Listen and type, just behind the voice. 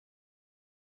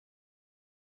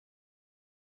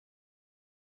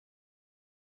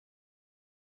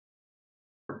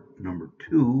number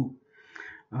 2.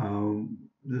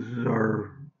 This is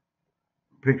our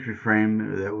picture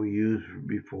frame that we used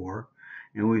before,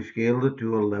 and we scaled it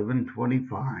to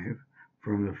 1125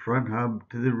 from the front hub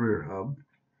to the rear hub.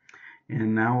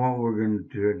 And now what we're going to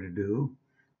try to do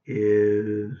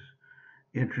is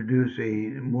introduce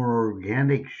a more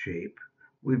organic shape.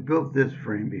 We built this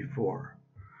frame before,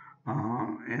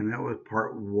 and that was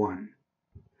part 1.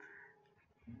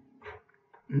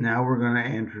 Now we're going to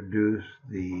introduce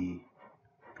the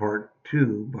part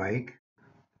 2 bike.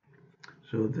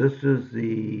 So this is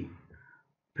the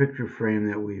picture frame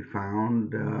that we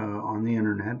found on the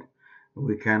internet.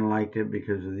 We kind of liked it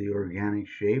because of the organic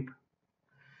shape.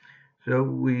 So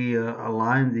we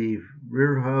aligned the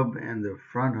rear hub and the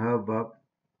front hub up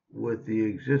with the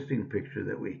existing picture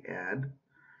that we had.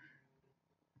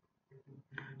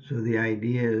 So the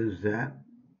idea is that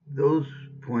those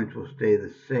points will stay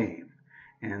the same,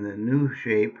 and the new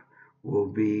shape will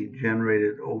be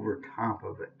generated over top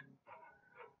of it.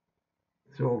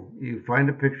 So you find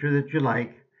a picture that you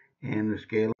like and the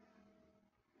scale.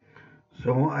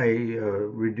 So I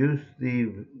reduced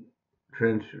the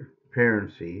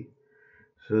transparency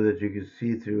so that you can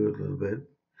see through it a little bit.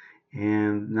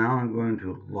 And now I'm going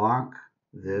to lock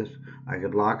this. I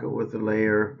could lock it with a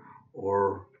layer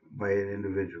or by an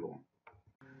individual.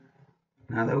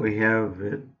 Now that we have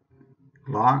it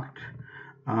locked,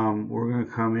 we're going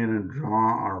to come in and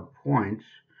draw our points.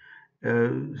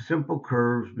 Simple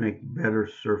curves make better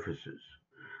surfaces.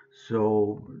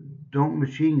 So don't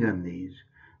machine gun these,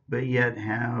 but yet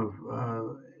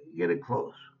get it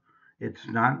close. It's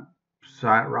not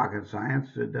rocket science.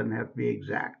 It doesn't have to be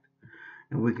exact.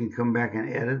 And we can come back and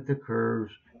edit the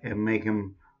curves and make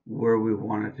them where we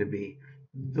want it to be.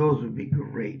 Those would be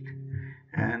great.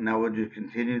 And now we'll just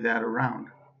continue that around.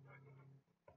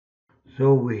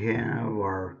 So we have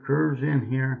our curves in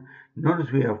here.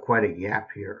 Notice we have quite a gap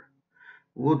here.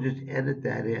 We'll just edit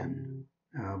that in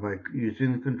by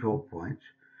using the control points.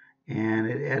 And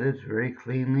it edits very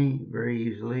cleanly, very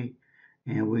easily,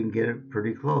 and we can get it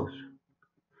pretty close.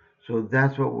 So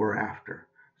that's what we're after.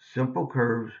 Simple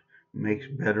curves makes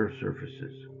better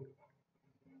surfaces.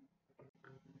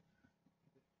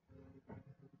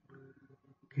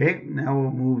 Okay, now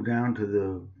we'll move down to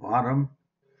the bottom.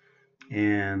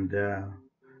 And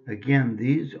again,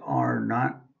 these are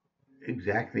not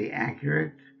exactly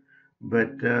accurate,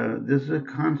 but this is a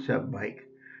concept bike.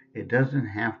 It doesn't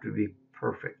have to be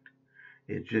perfect.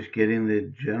 It's just getting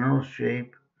the general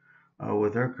shape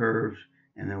with our curves,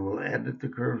 and then we'll edit the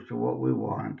curves to what we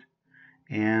want,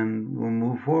 and we'll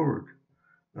move forward.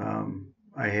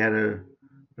 I had a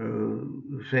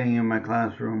saying in my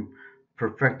classroom,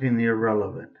 perfecting the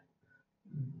irrelevant.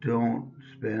 Don't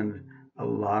spend a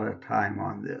lot of time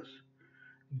on this.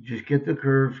 Just get the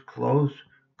curves close,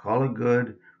 call it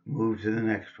good, move to the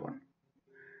next one.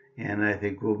 And I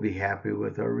think we'll be happy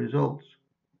with our results.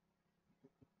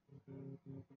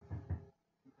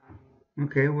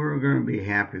 Okay, we're going to be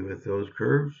happy with those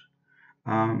curves.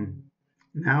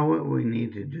 Now what we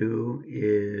need to do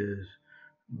is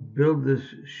build this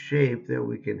shape that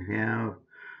we can have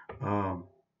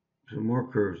some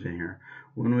more curves in here.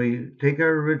 When we take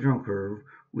our original curve,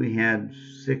 we had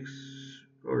 6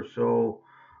 or so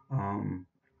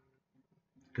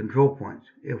control points.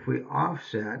 If we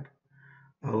offset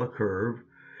a curve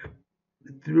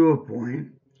through a point,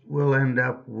 we'll end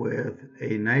up with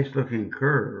a nice looking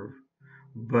curve.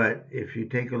 But if you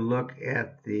take a look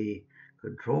at the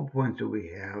control points that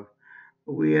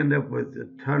we end up with a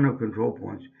ton of control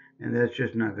points, and that's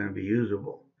just not going to be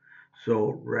usable.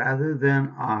 So rather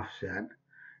than offset,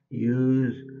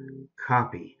 use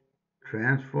copy,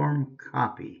 transform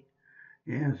copy.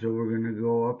 And so we're going to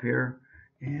go up here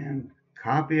and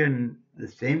copy in the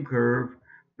same curve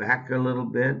back a little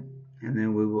bit, and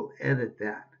then we will edit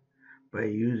that by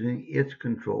using its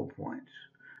control points.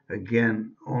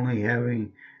 Again, only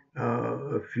having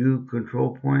a few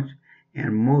control points,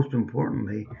 and most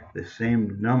importantly, the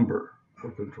same number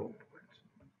of control points.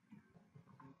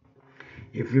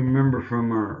 If you remember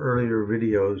from our earlier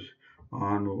videos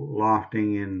on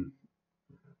lofting in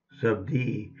sub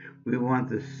D, we want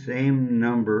the same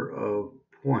number of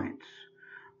points.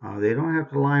 They don't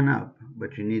have to line up,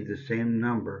 but you need the same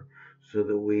number so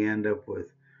that we end up with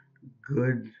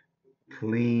good,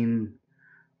 clean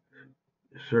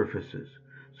surfaces.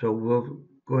 So we'll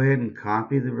go ahead and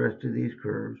copy the rest of these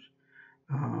curves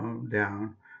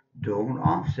down. Don't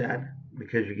offset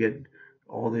because you get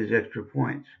all these extra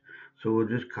points. So we'll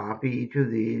just copy each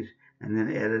of these and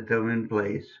then edit them in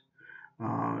place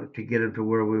to get them to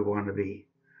where we want to be,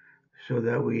 so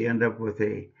that we end up with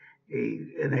an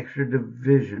extra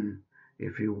division,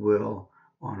 if you will,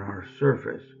 on our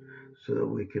surface so that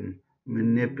we can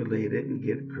manipulate it and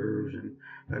get curves and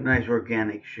a nice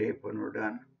organic shape when we're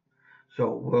done.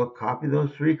 So we'll copy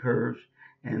those 3 curves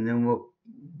and then we'll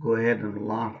go ahead and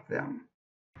loft them.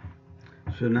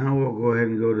 So now we'll go ahead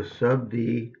and go to sub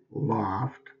D,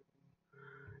 loft,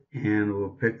 and we'll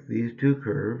pick these 2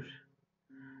 curves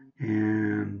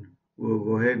and we'll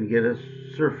go ahead and get a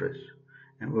surface.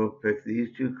 And we'll pick these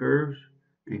 2 curves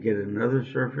and get another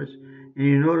surface. And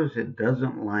you notice it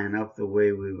doesn't line up the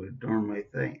way we would normally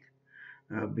think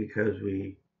because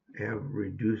we have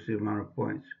reduced the amount of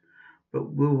points.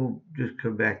 But we'll just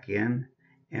come back in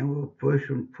and we'll push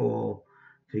and pull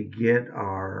to get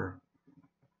our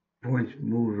points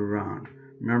moved around.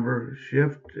 Remember,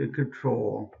 shift and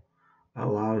control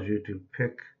allows you to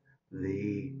pick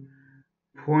the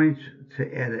points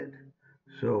to edit.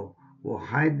 So we'll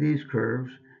hide these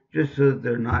curves just so that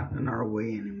they're not in our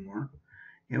way anymore.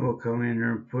 And we'll come in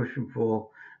here and push and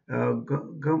pull.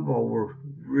 Gumball works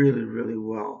really, really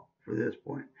well for this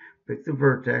point. Pick the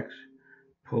vertex,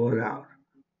 pull it out.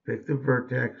 Pick the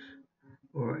vertex,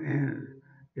 and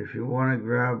if you want to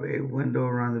grab a window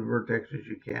around the vertexes,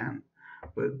 you can.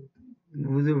 But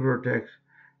move the vertex.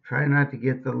 Try not to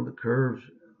get the curves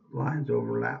lines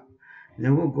overlap.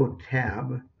 Then we'll go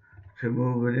tab to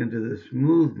move it into the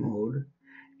smooth mode.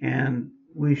 And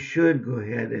we should go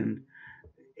ahead and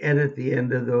edit the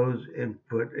end of those and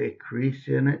put a crease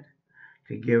in it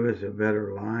to give us a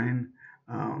better line.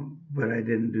 But I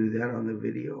didn't do that on the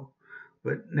video.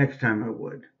 But next time I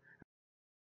would.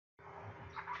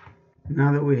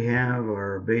 Now that we have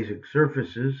our basic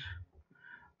surfaces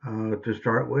to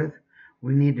start with,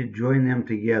 we need to join them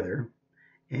together.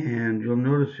 And you'll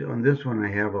notice on this one I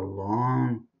have a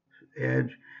long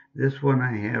edge. This one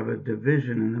I have a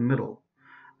division in the middle.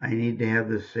 I need to have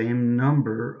the same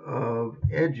number of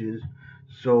edges,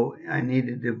 so I need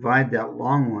to divide that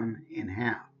long one in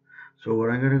half. So what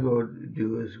I'm going to go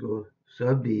do is go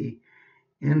sub D,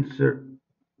 insert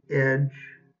edge,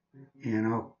 and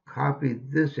I'll copy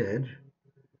this edge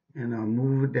and I'll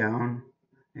move it down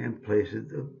and place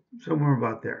it somewhere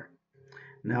about there.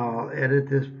 Now I'll edit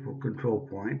this control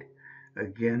point.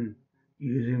 Again,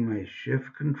 using my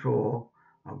shift control,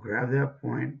 I'll grab that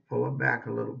point, pull it back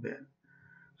a little bit,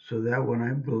 so that when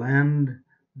I blend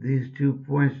these 2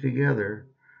 points together,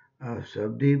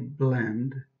 sub D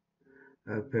blend,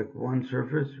 pick one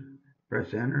surface,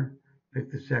 press enter,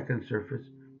 pick the second surface,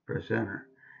 press enter,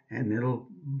 and it'll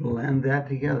blend that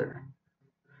together.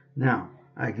 Now,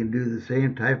 I can do the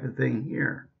same type of thing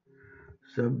here.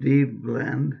 Sub D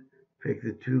blend, pick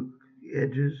the 2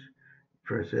 edges,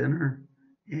 press enter,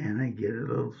 and I get a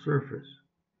little surface.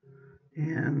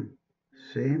 And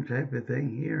same type of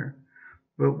thing here.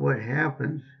 But what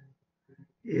happens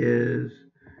is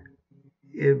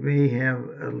it may have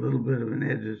a little bit of an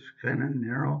edge that's kind of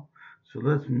narrow. So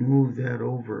let's move that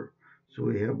over so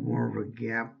we have more of a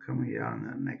gap coming down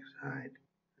the next side.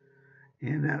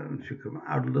 And that one should come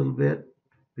out a little bit,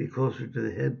 be closer to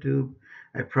the head tube.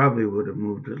 I probably would have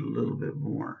moved it a little bit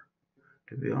more,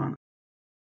 to be honest.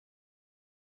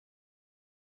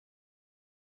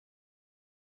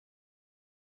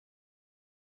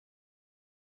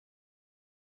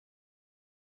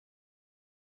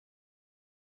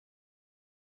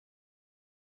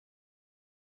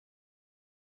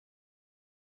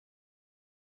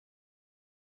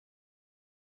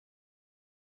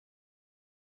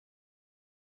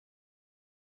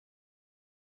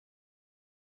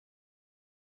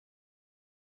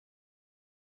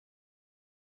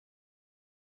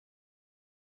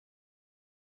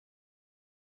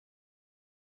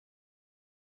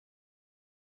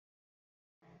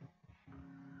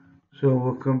 So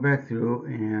we'll come back through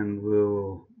and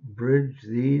we'll bridge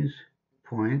these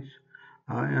points.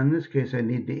 In this case, I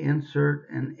need to insert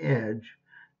an edge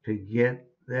to get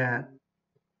that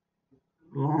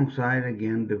long side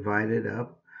again divided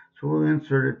up. So we'll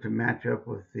insert it to match up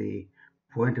with the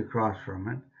point across from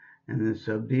it, and then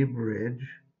sub D bridge,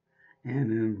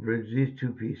 and then bridge these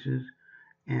 2 pieces,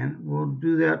 and we'll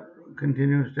do that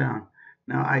continuous down.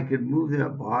 Now I could move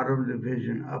that bottom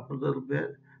division up a little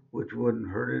bit, which wouldn't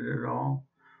hurt it at all,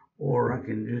 or I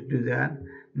can just do that.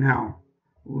 Now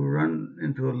we'll run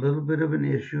into a little bit of an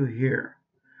issue here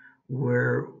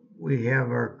where we have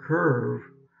our curve,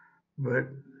 but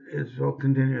it's all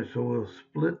continuous. So we'll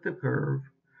split the curve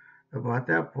about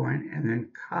that point and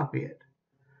then copy it.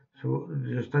 So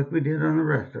just like we did on the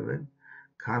rest of it,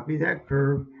 copy that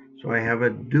curve so I have a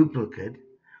duplicate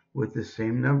with the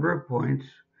same number of points.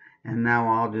 And now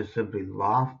I'll just simply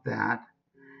loft that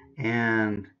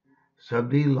and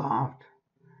sub D loft,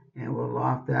 and we'll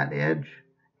loft that edge,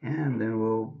 and then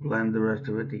we'll blend the rest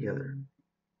of it together.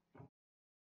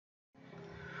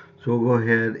 So we'll go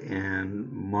ahead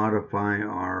and modify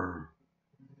our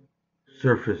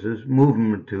surfaces, move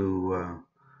them to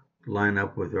line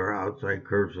up with our outside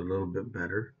curves a little bit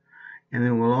better. And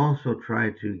then we'll also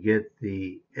try to get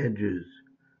the edges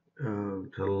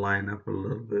to line up a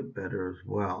little bit better as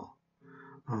well.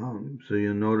 So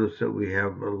you'll notice that we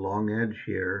have a long edge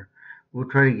here. We'll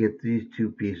try to get these two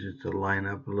pieces to line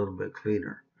up a little bit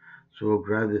cleaner. So we'll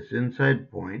grab this inside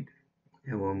point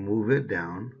and we'll move it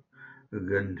down. We're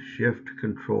going to shift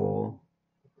control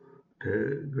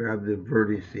to grab the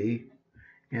vertice,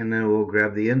 and then we'll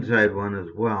grab the inside one as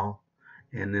well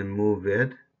and then move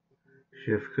it,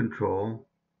 shift control,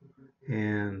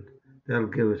 and that'll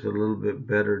give us a little bit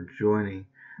better joining.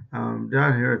 Down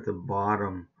here at the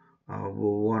bottom,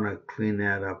 we'll want to clean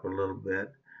that up a little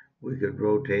bit. We could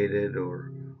rotate it,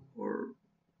 or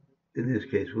in this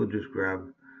case, we'll just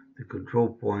grab the control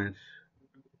points,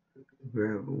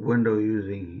 grab a window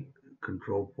using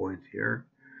control points here,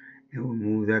 and we'll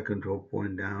move that control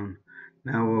point down.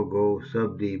 Now we'll go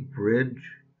sub D bridge,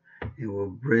 and we'll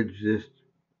bridge this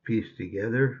piece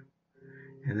together,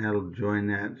 and that'll join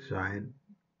that side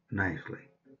nicely.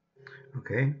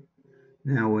 Okay,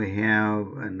 now we have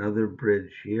another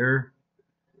bridge here.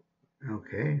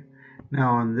 Okay,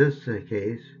 now in this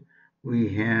case,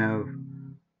 we have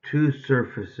two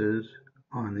surfaces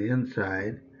on the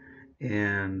inside,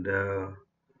 and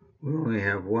we only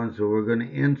have one, so we're going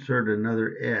to insert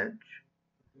another edge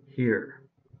here.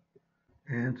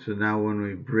 And so now when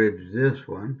we bridge this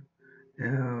one,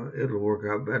 it'll work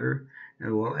out better,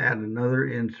 and we'll add another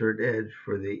insert edge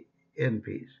for the end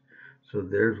piece. So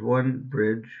there's one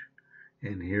bridge,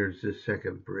 and here's the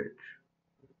second bridge.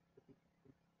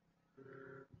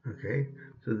 Okay,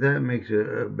 so that makes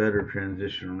a better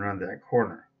transition around that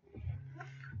corner.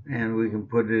 And we can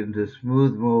put it into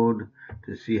smooth mode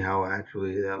to see how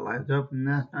actually that lines up, and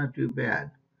that's not too bad.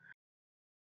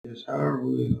 Just however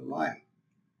we like.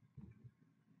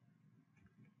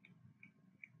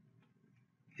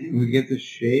 And we get the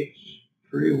shapes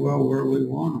pretty well where we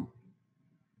want them,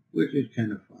 which is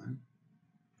kind of fun.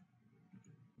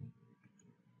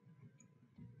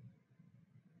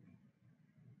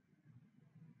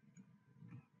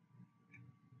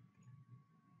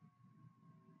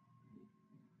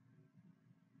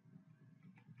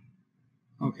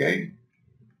 Okay.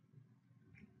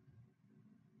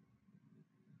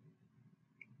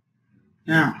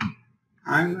 Now,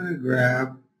 I'm going to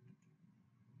grab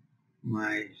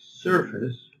my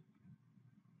surface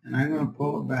and I'm going to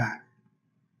pull it back.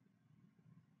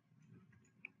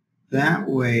 That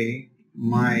way,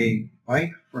 my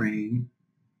bike frame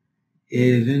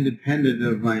is independent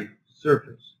of my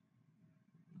surface.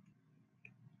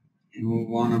 And we'll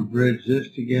want to bridge this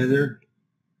together.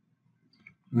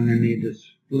 I'm going to need to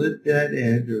split that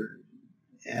edge or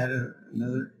add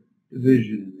another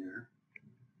division in there.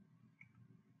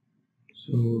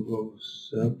 So we'll go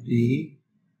sub D,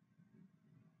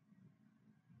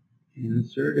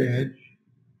 insert edge,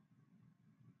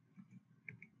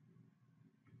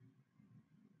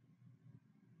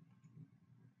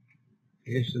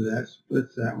 okay, so that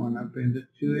splits that one up into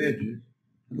two edges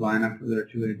and line up with our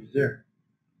two edges there.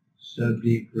 Sub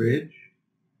D bridge,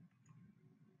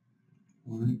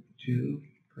 1, 2,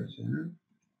 press enter,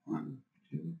 1,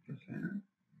 2, press enter.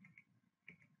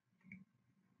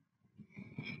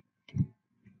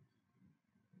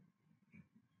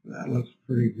 That looks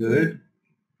pretty good.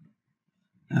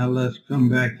 Now let's come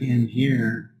back in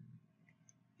here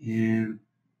and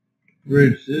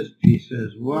bridge this piece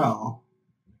as well.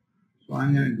 So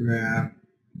I'm going to grab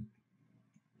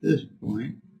this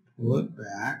point, pull it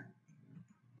back,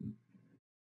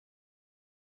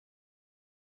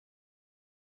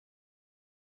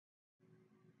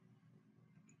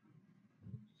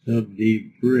 sub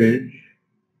D bridge,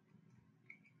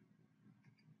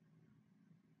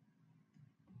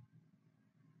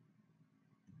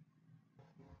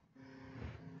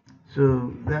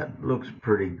 so that looks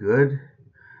pretty good.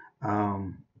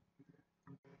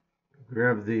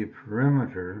 Grab the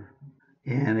perimeter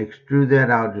and extrude that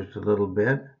out just a little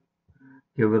bit.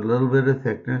 Give it a little bit of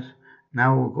thickness.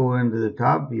 Now we'll go into the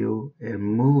top view and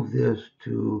move this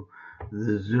to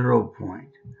the 0 point.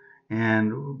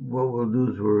 And what we'll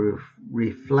do is we'll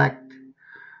reflect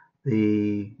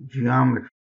the geometry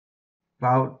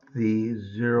about the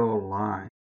 0 line.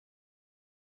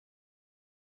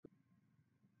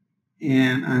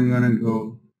 And I'm going to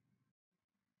go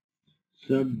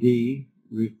sub D,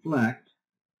 reflect,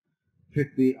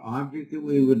 pick the object that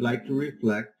we would like to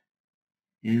reflect,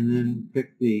 and then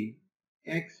pick the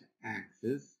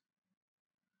x-axis.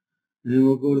 And then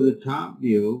we'll go to the top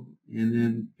view and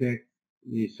then pick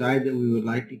the side that we would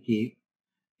like to keep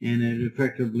and it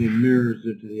effectively mirrors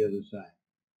it to the other side.